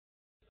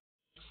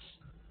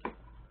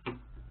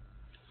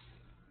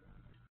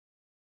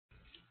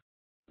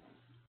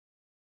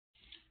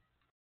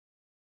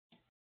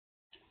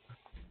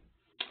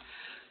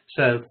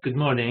Good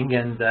morning,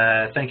 and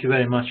thank you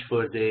very much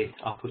for the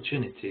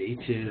opportunity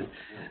to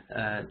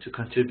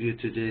contribute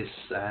to this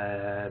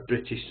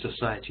British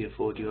Society of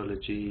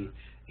Audiology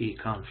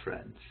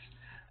e-conference.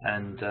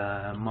 And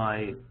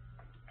my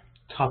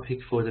topic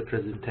for the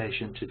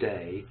presentation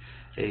today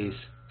is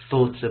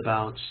thoughts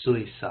about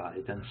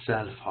suicide and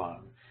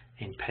self-harm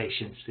in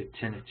patients with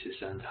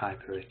tinnitus and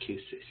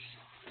hyperacusis.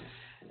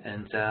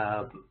 And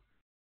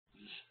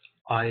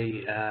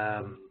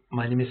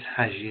my name is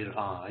Hajir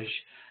Aj,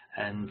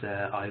 and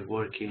I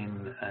work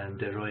in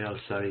the Royal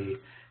Surrey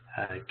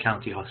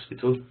County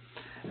Hospital,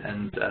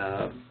 and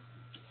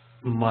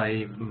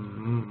my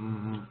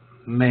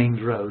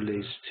main role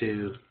is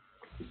to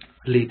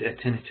lead a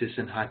tinnitus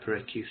and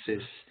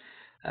hyperacusis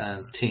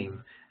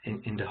team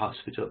in the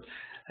hospital,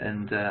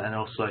 and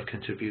also I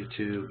contribute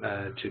to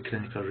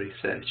clinical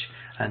research.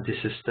 And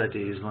this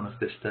study is one of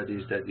the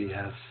studies that we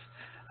have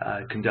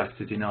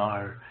conducted in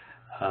our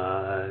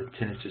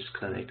tinnitus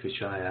clinic,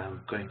 which I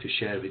am going to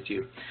share with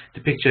you.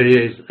 The picture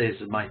here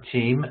is my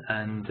team,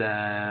 and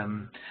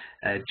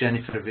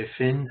Jennifer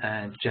Whiffin,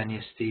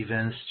 Jania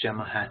Stevens,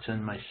 Gemma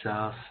Hatton,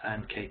 myself,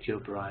 and Katie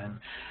O'Brien,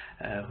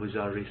 who's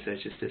our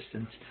research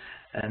assistant.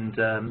 And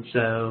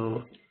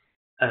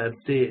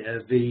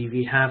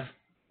we have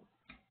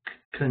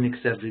clinics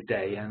every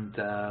day, and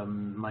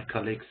my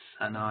colleagues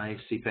and I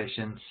see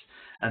patients,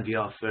 and we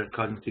offer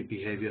cognitive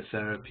behavior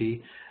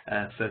therapy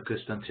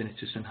focused on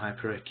tinnitus and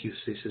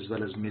hyperacusis, as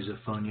well as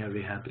misophonia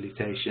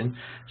rehabilitation.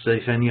 So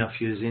if any of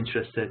you is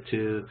interested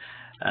to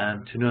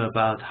know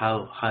about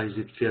how does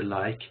it feel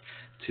like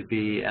to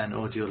be an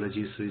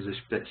audiologist who is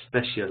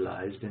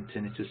specialized in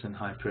tinnitus and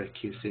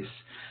hyperacusis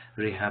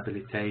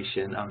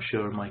rehabilitation, I'm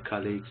sure my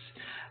colleagues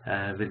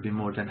will be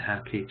more than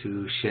happy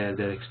to share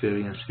their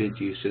experience with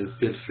you. So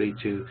feel free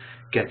to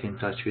get in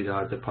touch with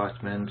our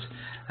department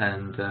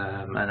and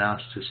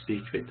ask to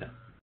speak with them.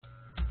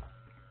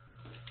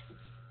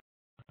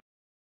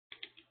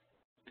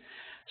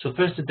 So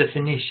first, the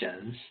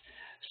definitions.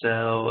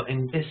 So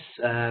in this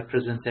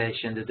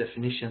presentation, the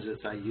definitions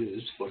that I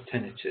use for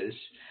tinnitus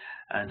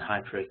and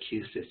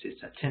hyperacusis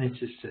is that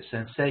tinnitus is the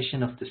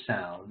sensation of the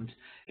sound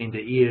in the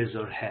ears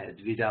or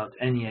head without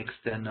any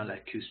external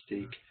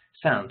acoustic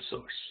sound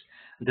source.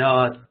 There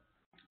are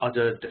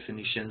other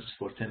definitions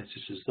for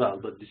tinnitus as well,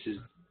 but this is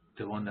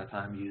the one that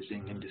I'm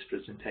using in this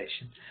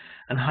presentation.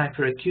 And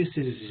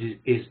hyperacusis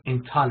is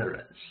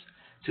intolerance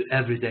to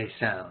everyday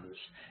sounds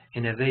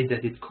in a way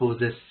that it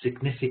causes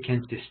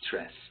significant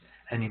distress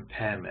and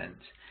impairment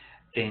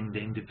in the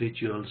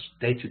individual's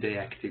day-to-day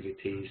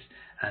activities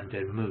and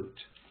their mood.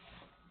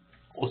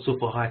 Also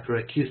for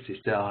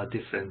hyperacusis, there are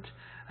different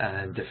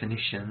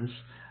definitions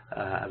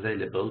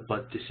available,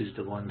 but this is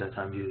the one that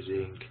I'm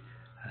using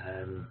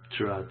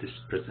throughout this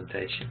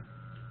presentation.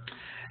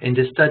 In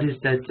the studies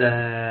that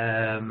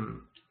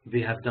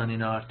we have done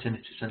in our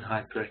tinnitus and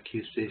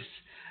hyperacusis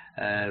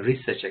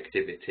research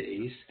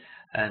activities,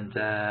 and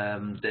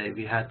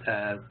we had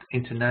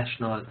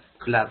international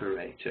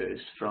collaborators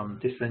from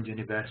different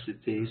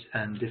universities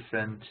and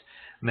different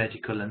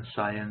medical and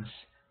science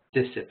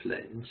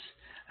disciplines,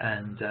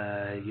 and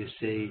you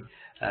see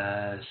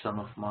some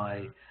of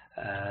my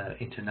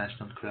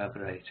international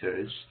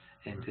collaborators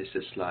in these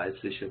slides,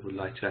 which I would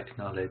like to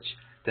acknowledge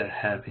their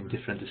help in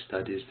different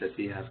studies that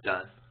we have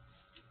done.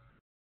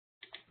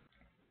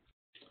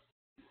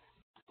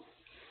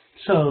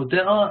 So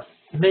there are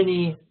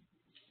many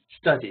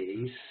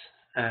studies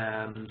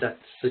that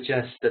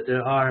suggest that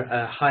there are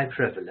a high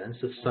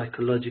prevalence of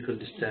psychological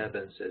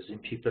disturbances in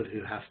people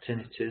who have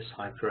tinnitus,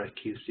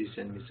 hyperacusis,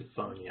 and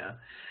misophonia,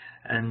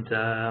 and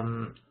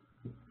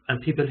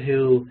people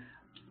who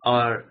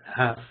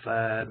have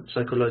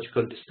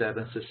psychological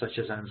disturbances such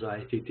as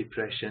anxiety,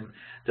 depression.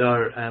 They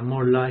are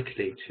more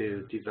likely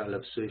to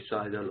develop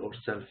suicidal or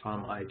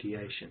self-harm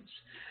ideations.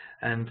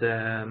 And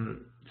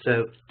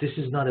so this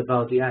is not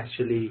about the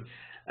actually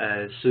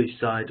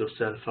suicide or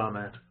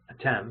self-harm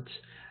attempt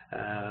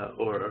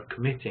or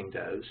committing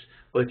those,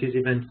 but it is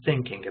even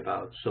thinking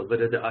about, so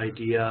whether the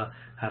idea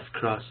have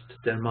crossed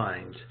their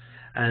mind.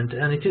 And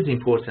it is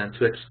important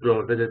to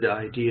explore whether the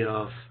idea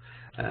of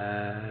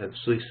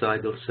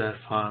suicide or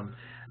self-harm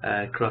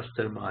crossed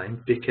their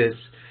mind, because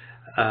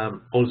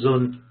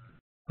although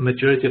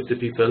majority of the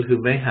people who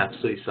may have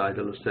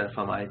suicidal or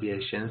self-harm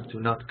ideations do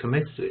not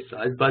commit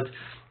suicide, but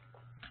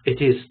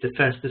it is the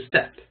first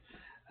step.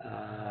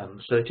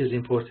 So it is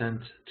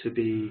important to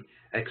be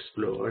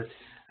explored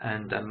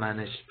and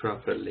managed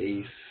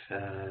properly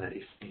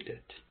if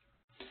needed.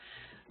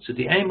 So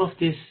the aim of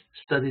this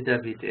study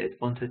that we did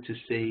wanted to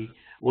see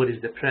what is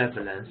the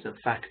prevalence and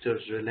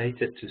factors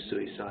related to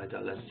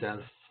suicidal and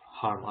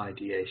self-harm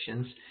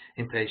ideations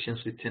in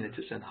patients with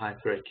tinnitus and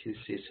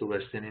hyperacusis who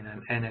were seen in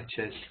an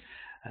NHS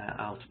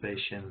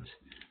outpatient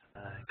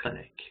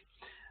clinic.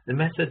 The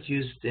method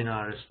used in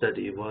our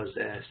study was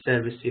a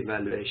service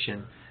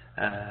evaluation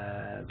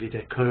with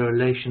a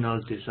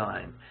correlational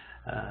design,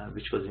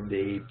 which was in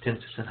the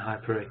tinnitus and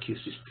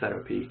hyperacusis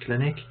therapy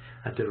clinic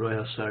at the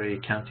Royal Surrey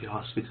County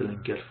Hospital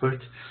in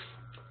Guildford.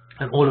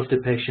 And all of the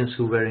patients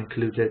who were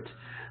included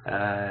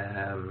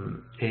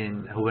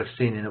who were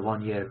seen in a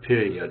 1-year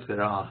period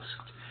were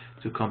asked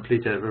to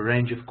complete a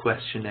range of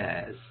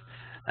questionnaires,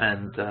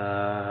 and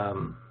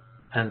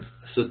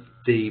so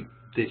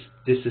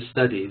this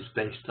study is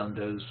based on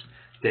those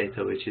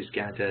data which is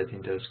gathered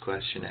in those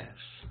questionnaires.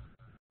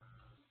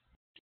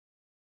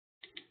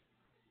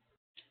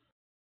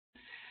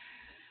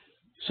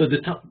 So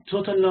the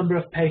total number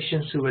of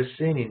patients who were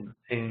seen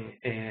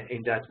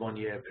in that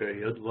 1-year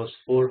period was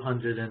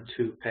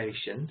 402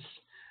 patients,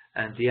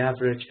 and the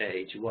average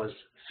age was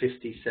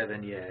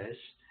 57 years,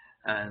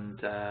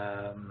 and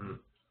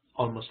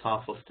almost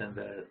half of them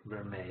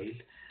were male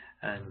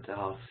and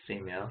half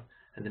female.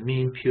 And the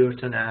mean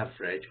Puritan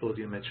average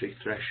audiometric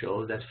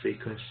threshold at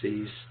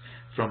frequencies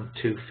from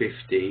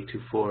 250 to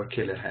 4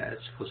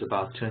 kHz was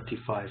about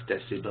 25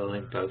 decibel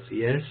in both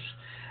ears,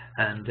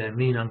 and the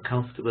mean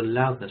uncomfortable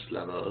loudness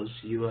levels,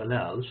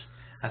 ULLs,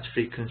 at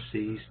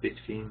frequencies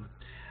between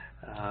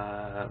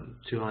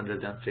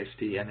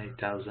 250 and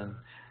 8000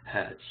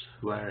 Hz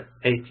were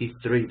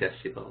 83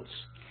 decibels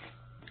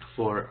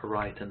for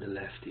right and the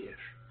left ear.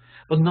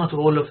 But not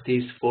all of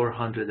these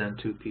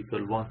 402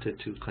 people wanted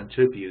to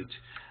contribute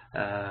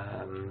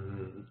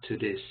to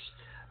this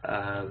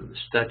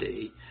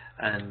study,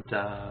 and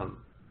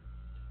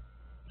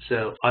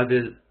so I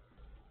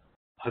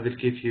will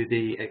give you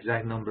the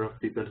exact number of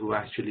people who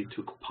actually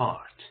took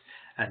part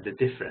and the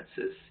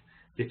differences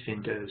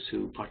between those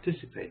who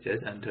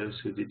participated and those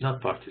who did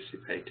not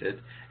participate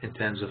in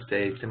terms of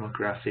the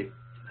demographic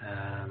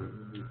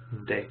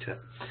data,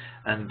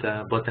 and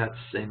but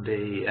that's in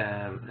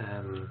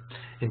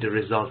the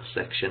results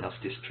section of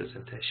this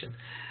presentation.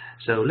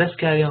 So let's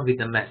carry on with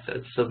the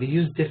methods. So we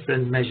use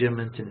different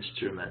measurement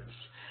instruments.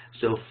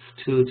 So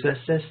to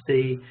assess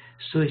the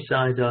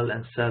suicidal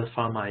and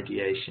self-harm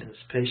ideations,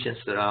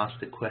 patients were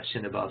asked a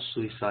question about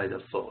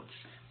suicidal thoughts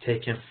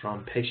taken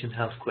from Patient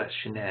Health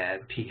Questionnaire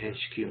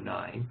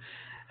PHQ-9,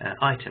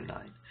 item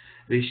 9,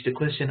 which the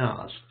question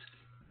asked,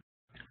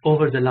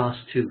 over the last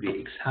 2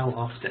 weeks, how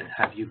often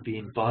have you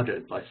been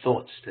bothered by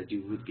thoughts that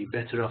you would be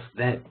better off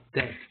dead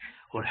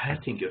or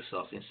hurting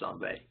yourself in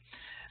some way?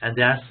 And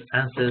the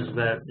answers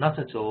were not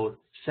at all,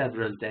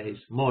 several days,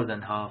 more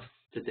than half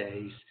the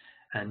days,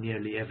 and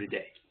nearly every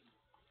day.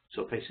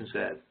 So patients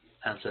were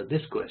answered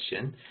this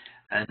question,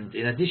 and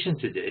in addition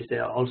to this, they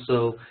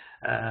also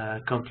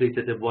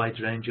completed a wide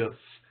range of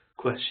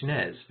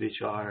questionnaires,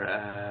 which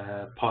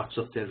are parts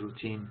of their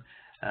routine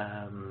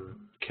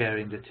care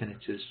in the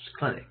tinnitus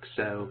clinic.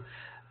 So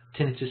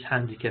tinnitus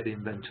handicap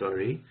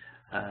inventory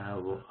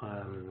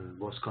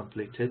was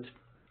completed,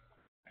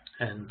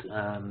 and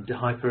the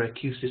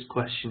hyperacusis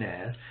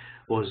questionnaire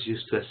was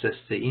used to assess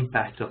the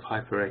impact of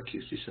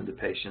hyperacusis on the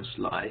patient's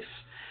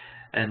life.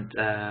 And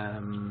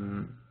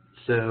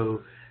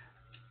so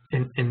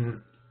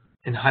in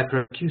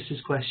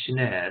hyperacusis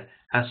questionnaire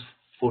has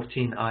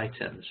 14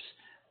 items,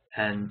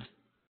 and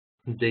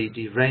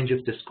the range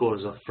of the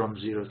scores are from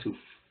 0 to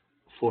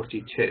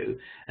 42,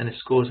 and the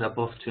scores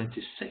above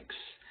 26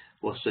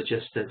 was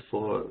suggested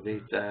for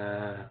with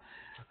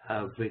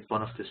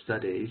one of the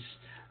studies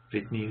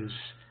with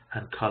Muse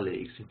and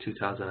colleagues in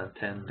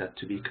 2010 that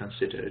to be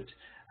considered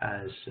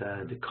as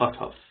the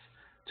cutoff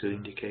to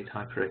indicate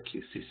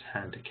hyperacusis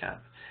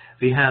handicap.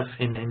 We have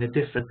in a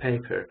different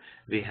paper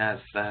we have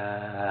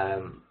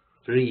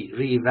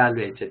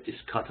re-evaluated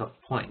this cutoff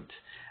point,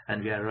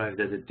 and we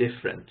arrived at a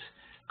different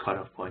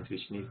cutoff point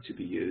which needs to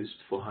be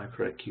used for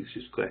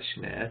hyperacusis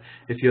questionnaire.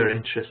 If you're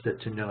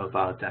interested to know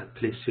about that,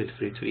 please feel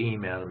free to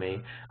email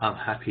me. I'm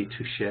happy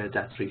to share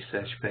that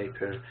research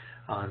paper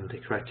on the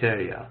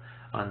criteria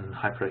on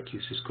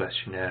hyperacusis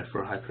questionnaire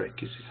for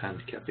hyperacusis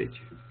handicap with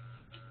you.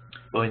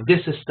 Well, in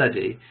this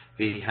study,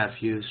 we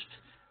have used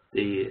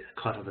the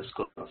cutoff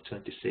score of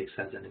 26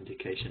 as an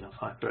indication of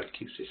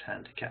hyperacusis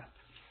handicap.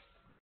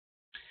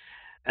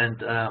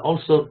 And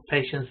also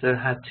patients there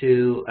had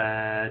to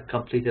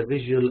complete a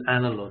visual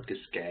analog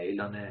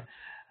scale on a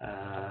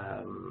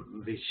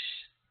which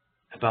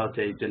about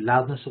the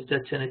loudness of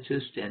their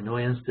tinnitus, the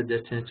annoyance that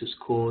their tinnitus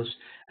cause,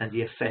 and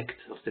the effect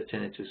of the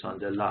tinnitus on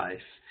their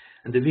life.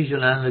 And the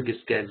visual analog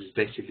scale is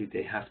basically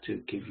they have to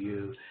give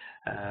you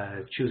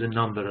choose a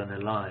number on a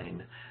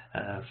line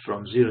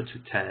from 0 to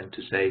 10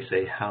 to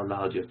say how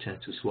loud your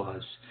tinnitus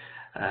was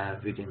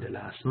within the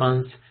last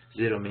month.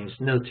 0 means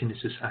no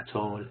tinnitus at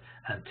all,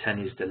 and 10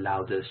 is the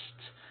loudest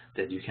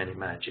that you can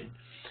imagine.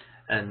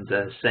 And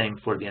same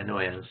for the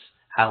annoyance,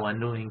 how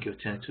annoying your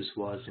tinnitus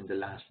was in the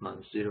last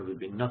month. 0 will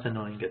be not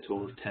annoying at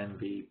all, 10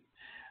 be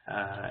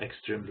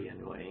extremely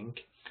annoying.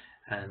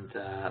 And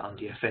on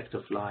the effect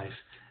of life,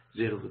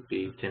 0 would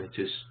be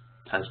tinnitus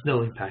has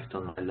no impact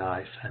on my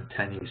life, and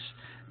 10 is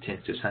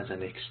tinnitus has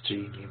an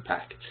extreme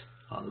impact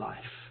on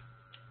life.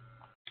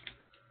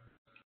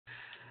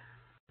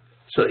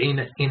 So in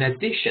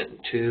addition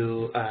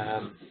to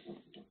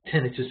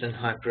tinnitus and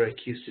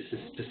hyperacusis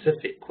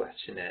specific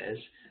questionnaires,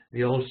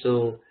 we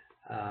also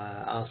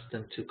asked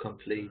them to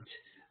complete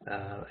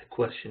a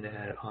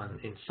questionnaire on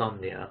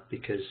insomnia,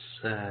 because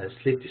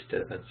sleep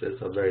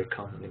disturbances are very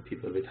common in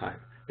people with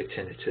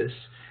tinnitus.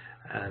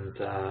 and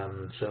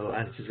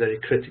it is very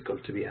critical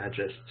to be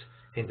addressed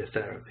in the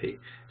therapy.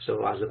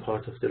 So as a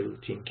part of the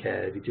routine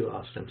care, we do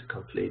ask them to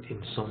complete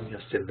insomnia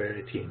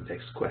severity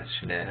index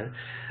questionnaire,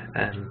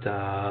 and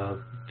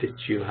that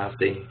you have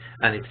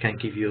and it can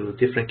give you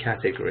different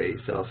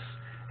categories of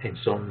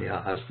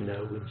insomnia, as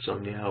no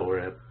insomnia, or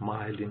a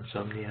mild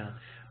insomnia,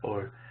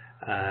 or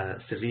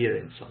severe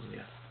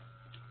insomnia.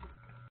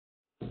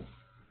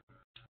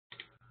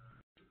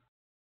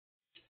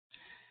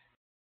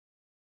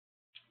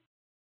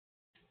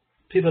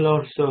 People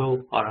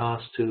also are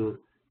asked to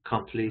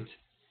complete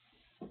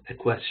a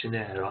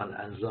questionnaire on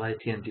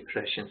anxiety and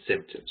depression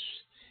symptoms.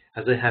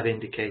 As I have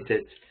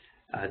indicated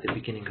at the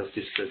beginning of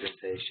this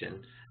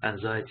presentation,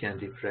 anxiety and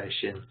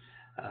depression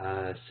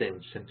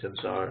symptoms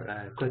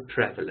are quite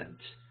prevalent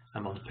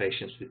among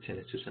patients with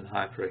tinnitus and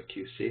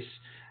hyperacusis,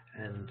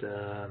 and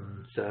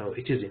so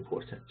it is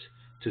important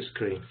to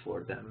screen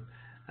for them.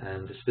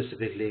 And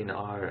specifically in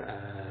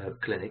our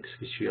clinics,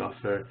 which we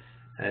offer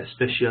a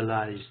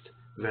specialized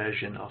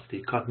version of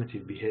the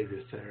cognitive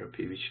behavior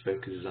therapy, which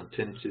focuses on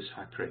tinnitus,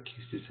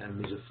 hyperacusis,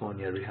 and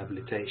misophonia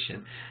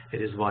rehabilitation,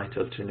 it is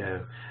vital to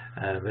know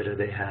whether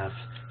they have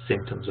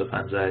symptoms of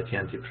anxiety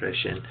and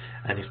depression,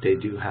 and if they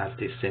do have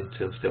these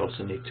symptoms, they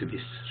also need to be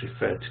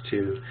referred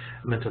to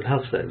mental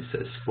health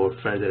services for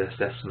further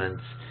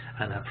assessments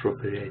and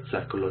appropriate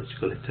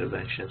psychological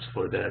interventions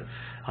for their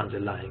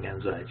underlying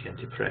anxiety and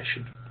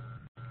depression.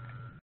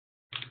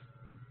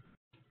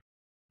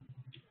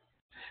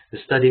 The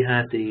study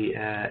had the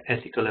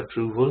ethical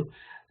approval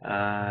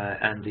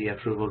and the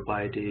approval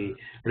by the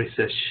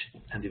Research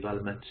and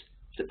Development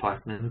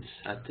Department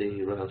at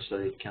the Royal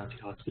Surrey County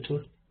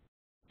Hospital.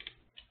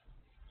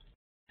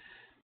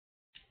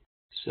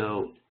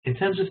 So in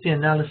terms of the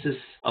analysis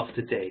of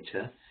the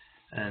data,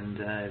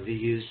 and we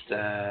used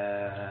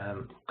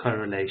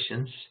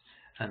correlations,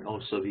 and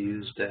also we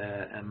used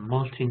a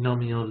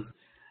multinomial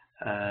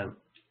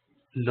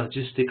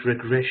logistic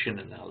regression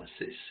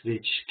analysis,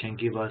 which can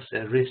give us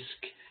a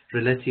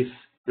relative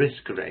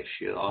risk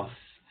ratio of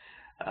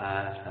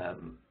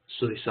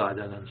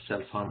suicidal and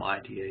self-harm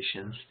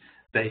ideations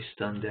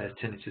based on their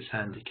tinnitus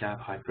handicap,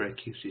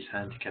 hyperacusis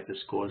handicap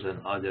scores, and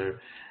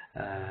other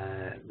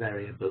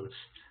variables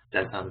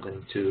that I'm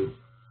going to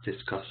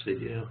discuss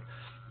with you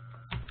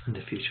in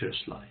the future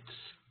slides.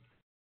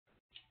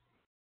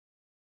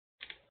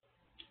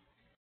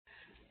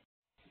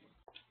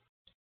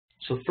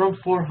 So from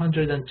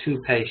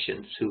 402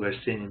 patients who were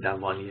seen in that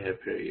 1 year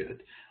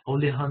period,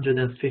 only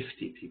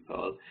 150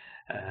 people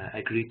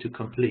agreed to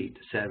complete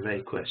the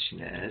survey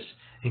questionnaires,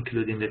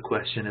 including the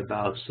question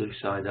about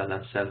suicidal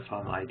and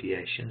self-harm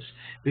ideations,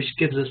 which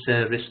gives us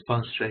a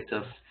response rate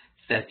of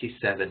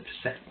 37%,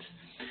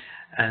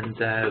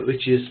 and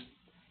which is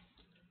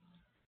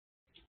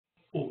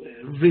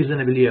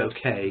reasonably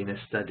okay in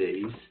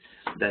studies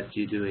that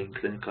you do in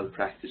clinical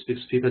practice,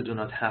 because people do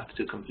not have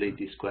to complete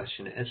these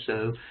questionnaires.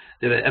 So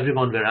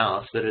everyone were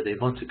asked whether they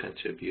want to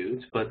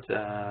contribute, but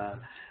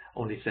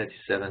only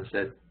 37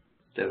 said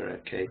they were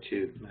okay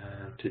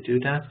to do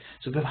that.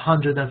 So we have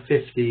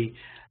 150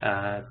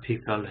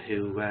 people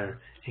who were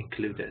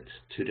included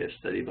to the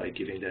study by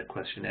giving their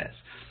questionnaires.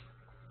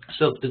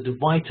 So the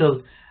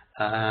vital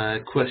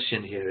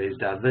question here is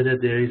that whether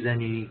there is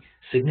any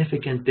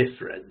significant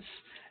difference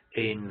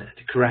in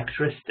the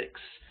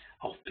characteristics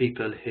of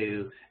people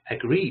who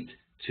agreed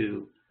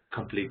to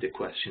complete the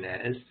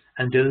questionnaires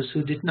and those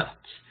who did not.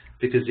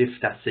 Because if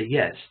that's a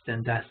yes,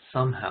 then that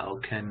somehow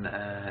can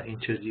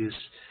introduce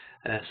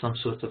some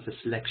sort of a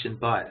selection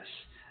bias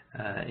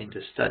in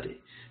the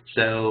study.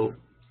 So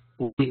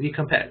we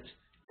compared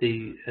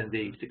the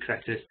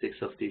characteristics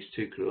of these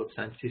two groups,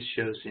 and this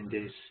shows in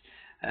this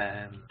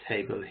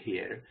table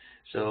here.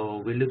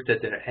 So we looked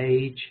at their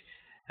age,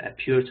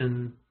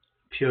 Puritan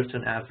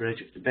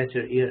average of the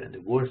better ear and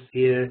the worse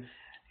ear,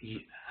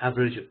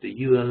 average of the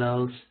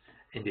ULLs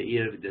in the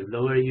ear with the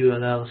lower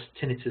ULLs,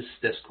 tinnitus,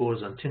 their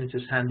scores on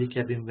tinnitus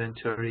handicap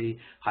inventory,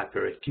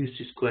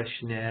 hyperacusis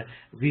questionnaire,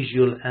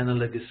 visual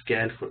analog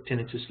scale for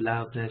tinnitus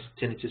loudness,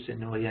 tinnitus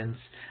annoyance,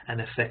 and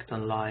effect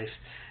on life,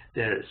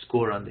 their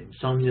score on the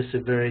insomnia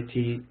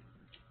severity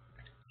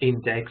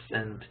index,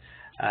 and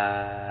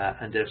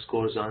their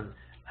scores on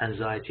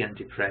anxiety and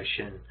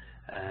depression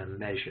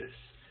measures.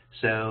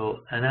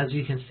 So, and as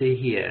you can see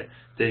here,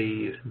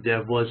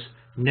 there was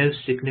no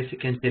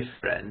significant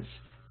difference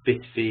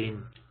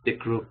between the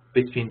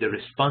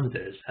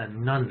responders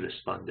and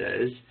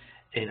non-responders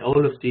in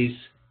all of these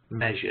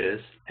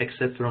measures,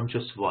 except from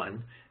just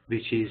one,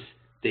 which is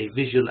the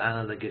visual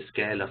analog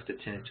scale of the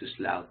tinnitus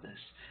loudness,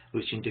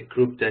 which in the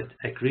group that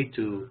agreed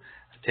to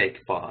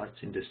take part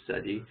in the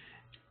study,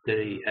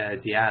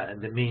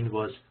 the mean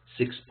was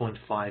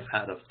 6.5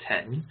 out of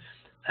 10,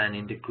 and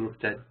in the group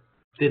that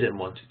didn't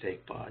want to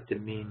take part, the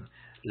mean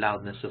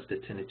loudness of the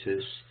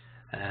tinnitus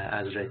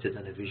as rated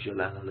on a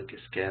visual analog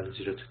scale,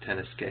 0 to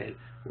 10 scale,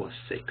 was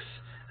 6.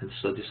 And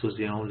so this was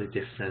the only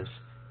difference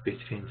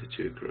between the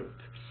two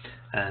groups.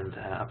 and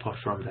apart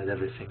from that,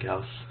 everything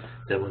else,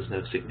 there was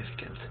no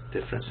significant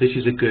difference, which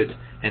is a good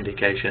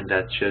indication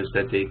that shows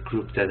that the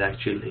group that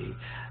actually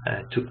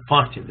took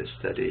part in the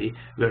study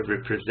were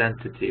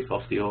representative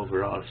of the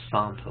overall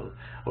sample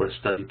or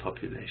study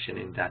population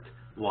in that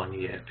 1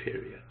 year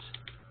period.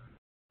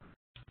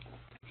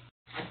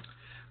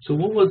 So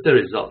what was the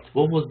result?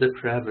 What was the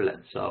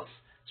prevalence of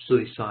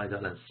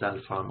suicidal and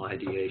self-harm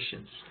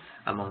ideations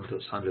among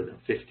those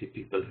 150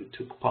 people who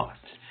took part?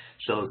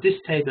 So this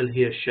table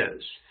here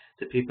shows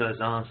the people's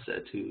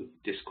answer to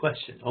this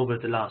question. Over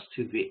the last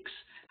 2 weeks,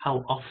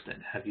 how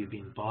often have you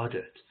been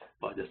bothered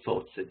by the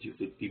thoughts that you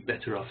would be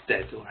better off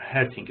dead or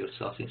hurting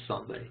yourself in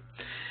some way?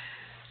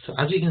 So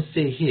as you can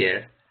see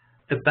here,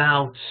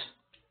 about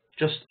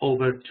just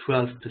over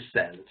 12%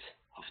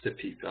 of the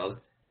people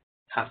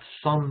have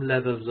some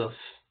levels of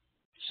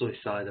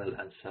suicidal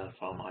and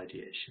self-harm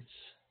ideations.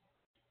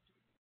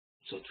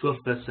 So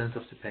 12%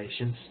 of the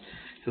patients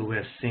who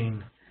were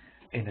seen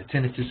in a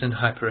tinnitus and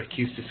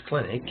hyperacusis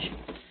clinic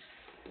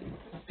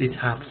did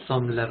have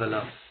some level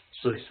of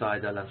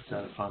suicidal and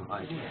self-harm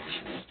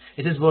ideations.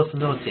 It is worth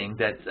noting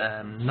that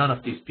none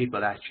of these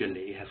people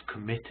actually have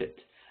committed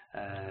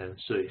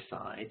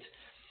suicide,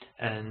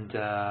 and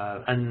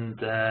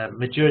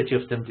majority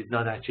of them did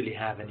not actually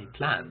have any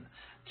plan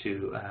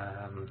to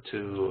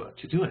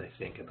do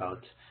anything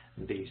about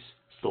these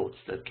thoughts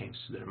that came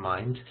to their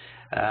mind.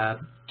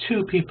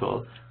 2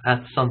 people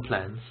had some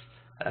plans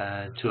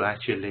to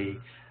actually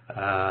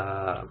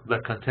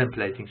were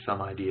contemplating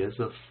some ideas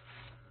of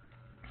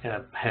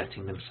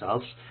hurting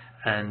themselves,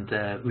 and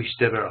which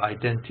they were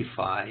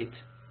identified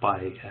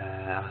by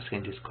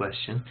asking this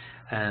question,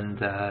 and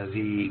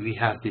we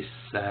have this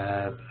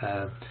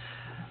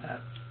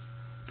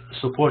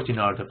support in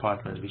our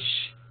department, which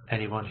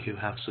anyone who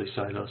have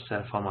suicidal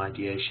self-harm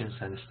ideations,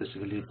 and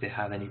specifically if they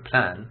have any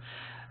plan,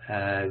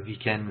 we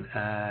can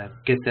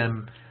get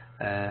them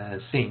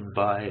seen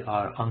by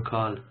our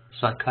on-call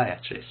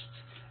psychiatrists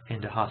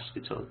in the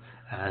hospital,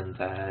 and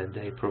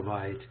they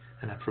provide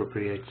an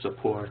appropriate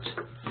support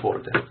for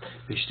them,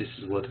 which this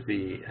is what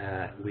we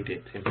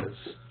did in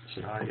those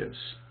scenarios.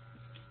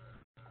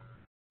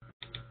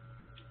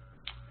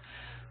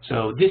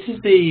 So this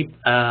is the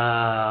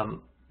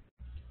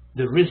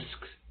risk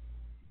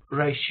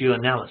ratio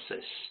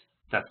analysis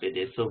that we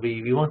did. So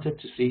we wanted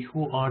to see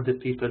who are the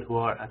people who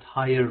are at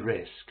higher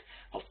risk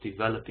of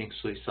developing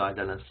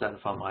suicidal and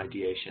self-harm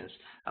ideations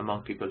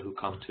among people who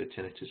come to a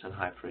tinnitus and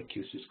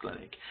hyperacusis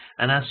clinic.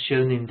 And as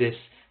shown in this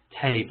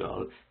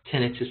table,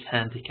 tinnitus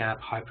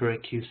handicap,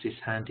 hyperacusis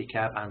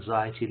handicap,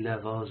 anxiety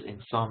levels,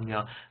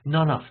 insomnia,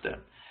 none of them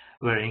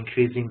were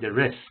increasing the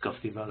risk of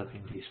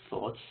developing these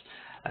thoughts.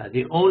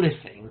 The only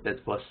thing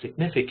that was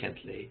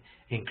significantly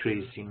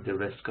increasing the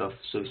risk of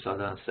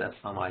suicidal and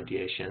self-harm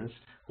ideations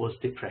was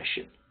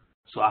depression.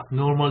 So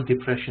abnormal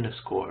depression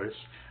scores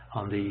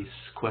on this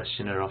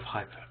questionnaire of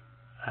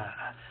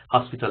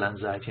hospital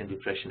anxiety and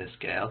depression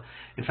scale.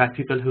 In fact,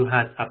 people who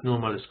had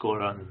abnormal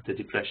score on the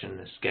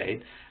depression scale,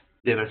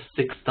 they were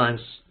 6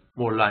 times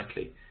more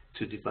likely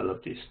to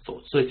develop these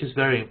thoughts. So it is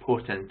very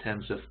important in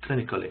terms of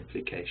clinical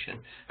implication.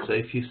 So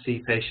if you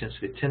see patients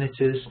with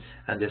tinnitus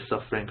and they're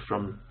suffering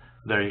from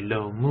very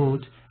low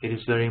mood, it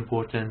is very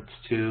important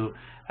to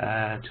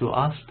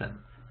ask them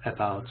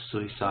about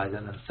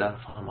suicidal and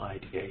self-harm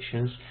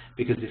ideations,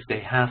 because if they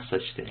have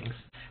such things,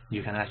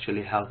 you can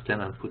actually help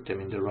them and put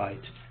them in the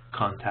right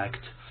contact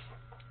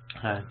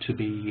to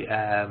be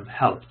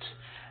helped.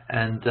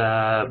 And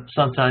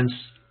sometimes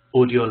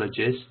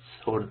audiologists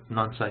or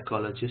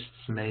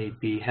non-psychologists may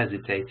be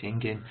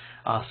hesitating in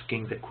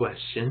asking the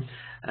question,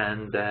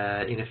 and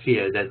in a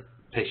fear that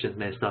patients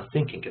may start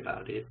thinking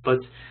about it, but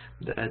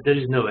there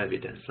is no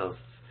evidence of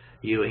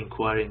you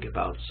inquiring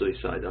about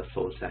suicidal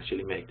thoughts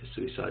actually make the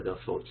suicidal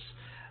thoughts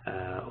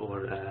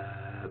or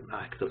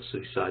act of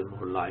suicide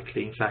more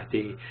likely. In fact,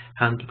 the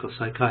Handbook of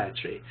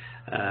Psychiatry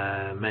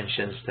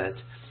mentions that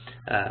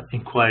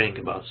inquiring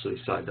about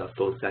suicidal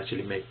thoughts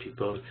actually make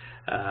people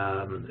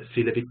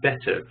feel a bit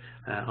better,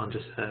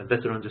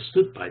 better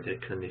understood by their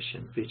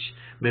clinician, which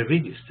may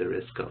reduce the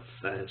risk of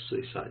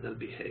suicidal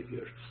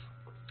behavior.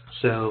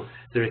 So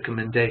the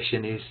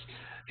recommendation is,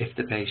 if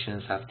the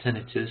patients have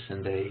tinnitus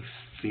and they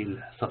feel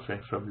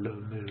suffering from low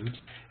mood,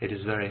 it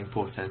is very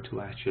important to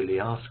actually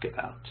ask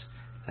about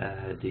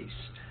these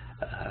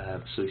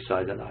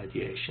suicidal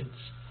ideations.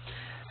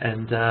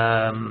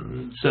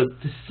 And so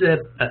this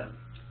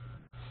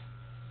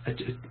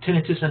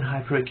Tinnitus and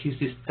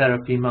Hyperacusis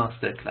Therapy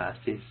Masterclass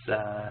is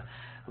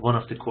one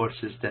of the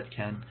courses that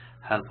can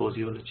help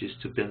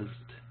audiologists to build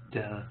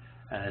their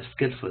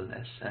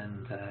skillfulness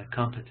and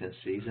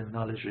competencies and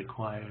knowledge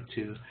required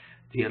to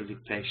deal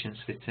with patients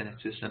with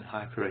tinnitus and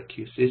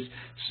hyperacusis.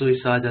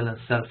 Suicidal and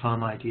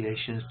self-harm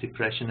ideations,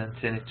 depression and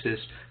tinnitus,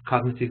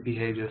 cognitive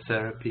behavior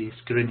therapy,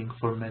 screening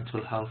for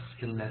mental health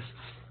illness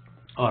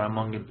are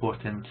among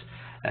important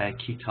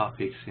key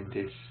topics in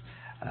this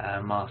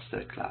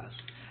masterclass.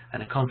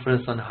 And a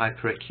conference on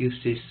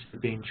hyperacusis will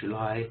be in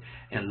July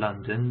in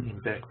London, in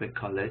Birkbeck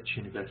College,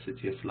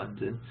 University of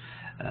London.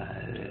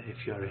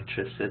 if you are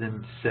interested.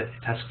 And it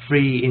has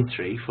free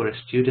entry for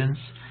students,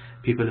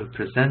 people who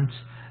present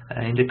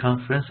in the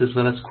conference, as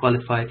well as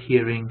qualified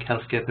hearing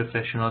healthcare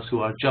professionals who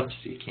are job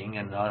seeking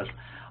and are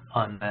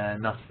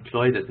not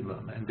employed at the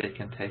moment. They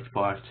can take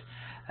part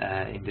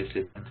in this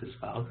event as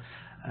well.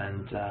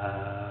 And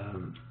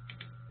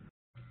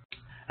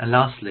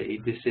lastly,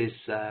 this is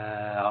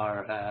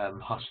our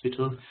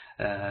hospital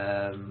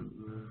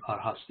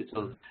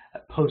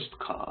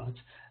postcard,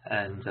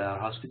 and our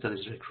hospital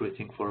is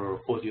recruiting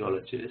for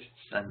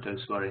audiologists and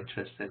those who are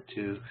interested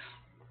to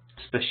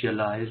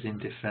specialize in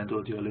different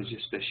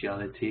audiology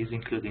specialities,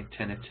 including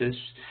tinnitus.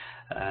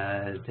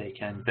 They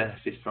can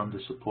benefit from the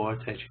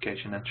support,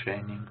 education and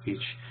training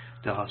which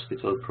the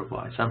hospital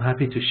provides. I'm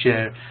happy to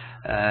share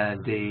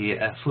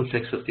the full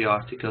text of the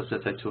articles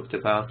that I talked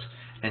about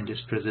in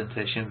this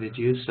presentation with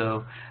you,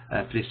 so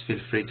please feel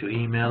free to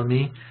email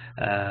me,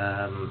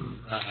 and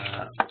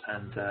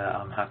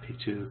I'm happy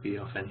to be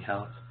of any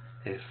help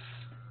if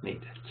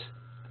needed.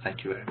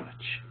 Thank you very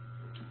much.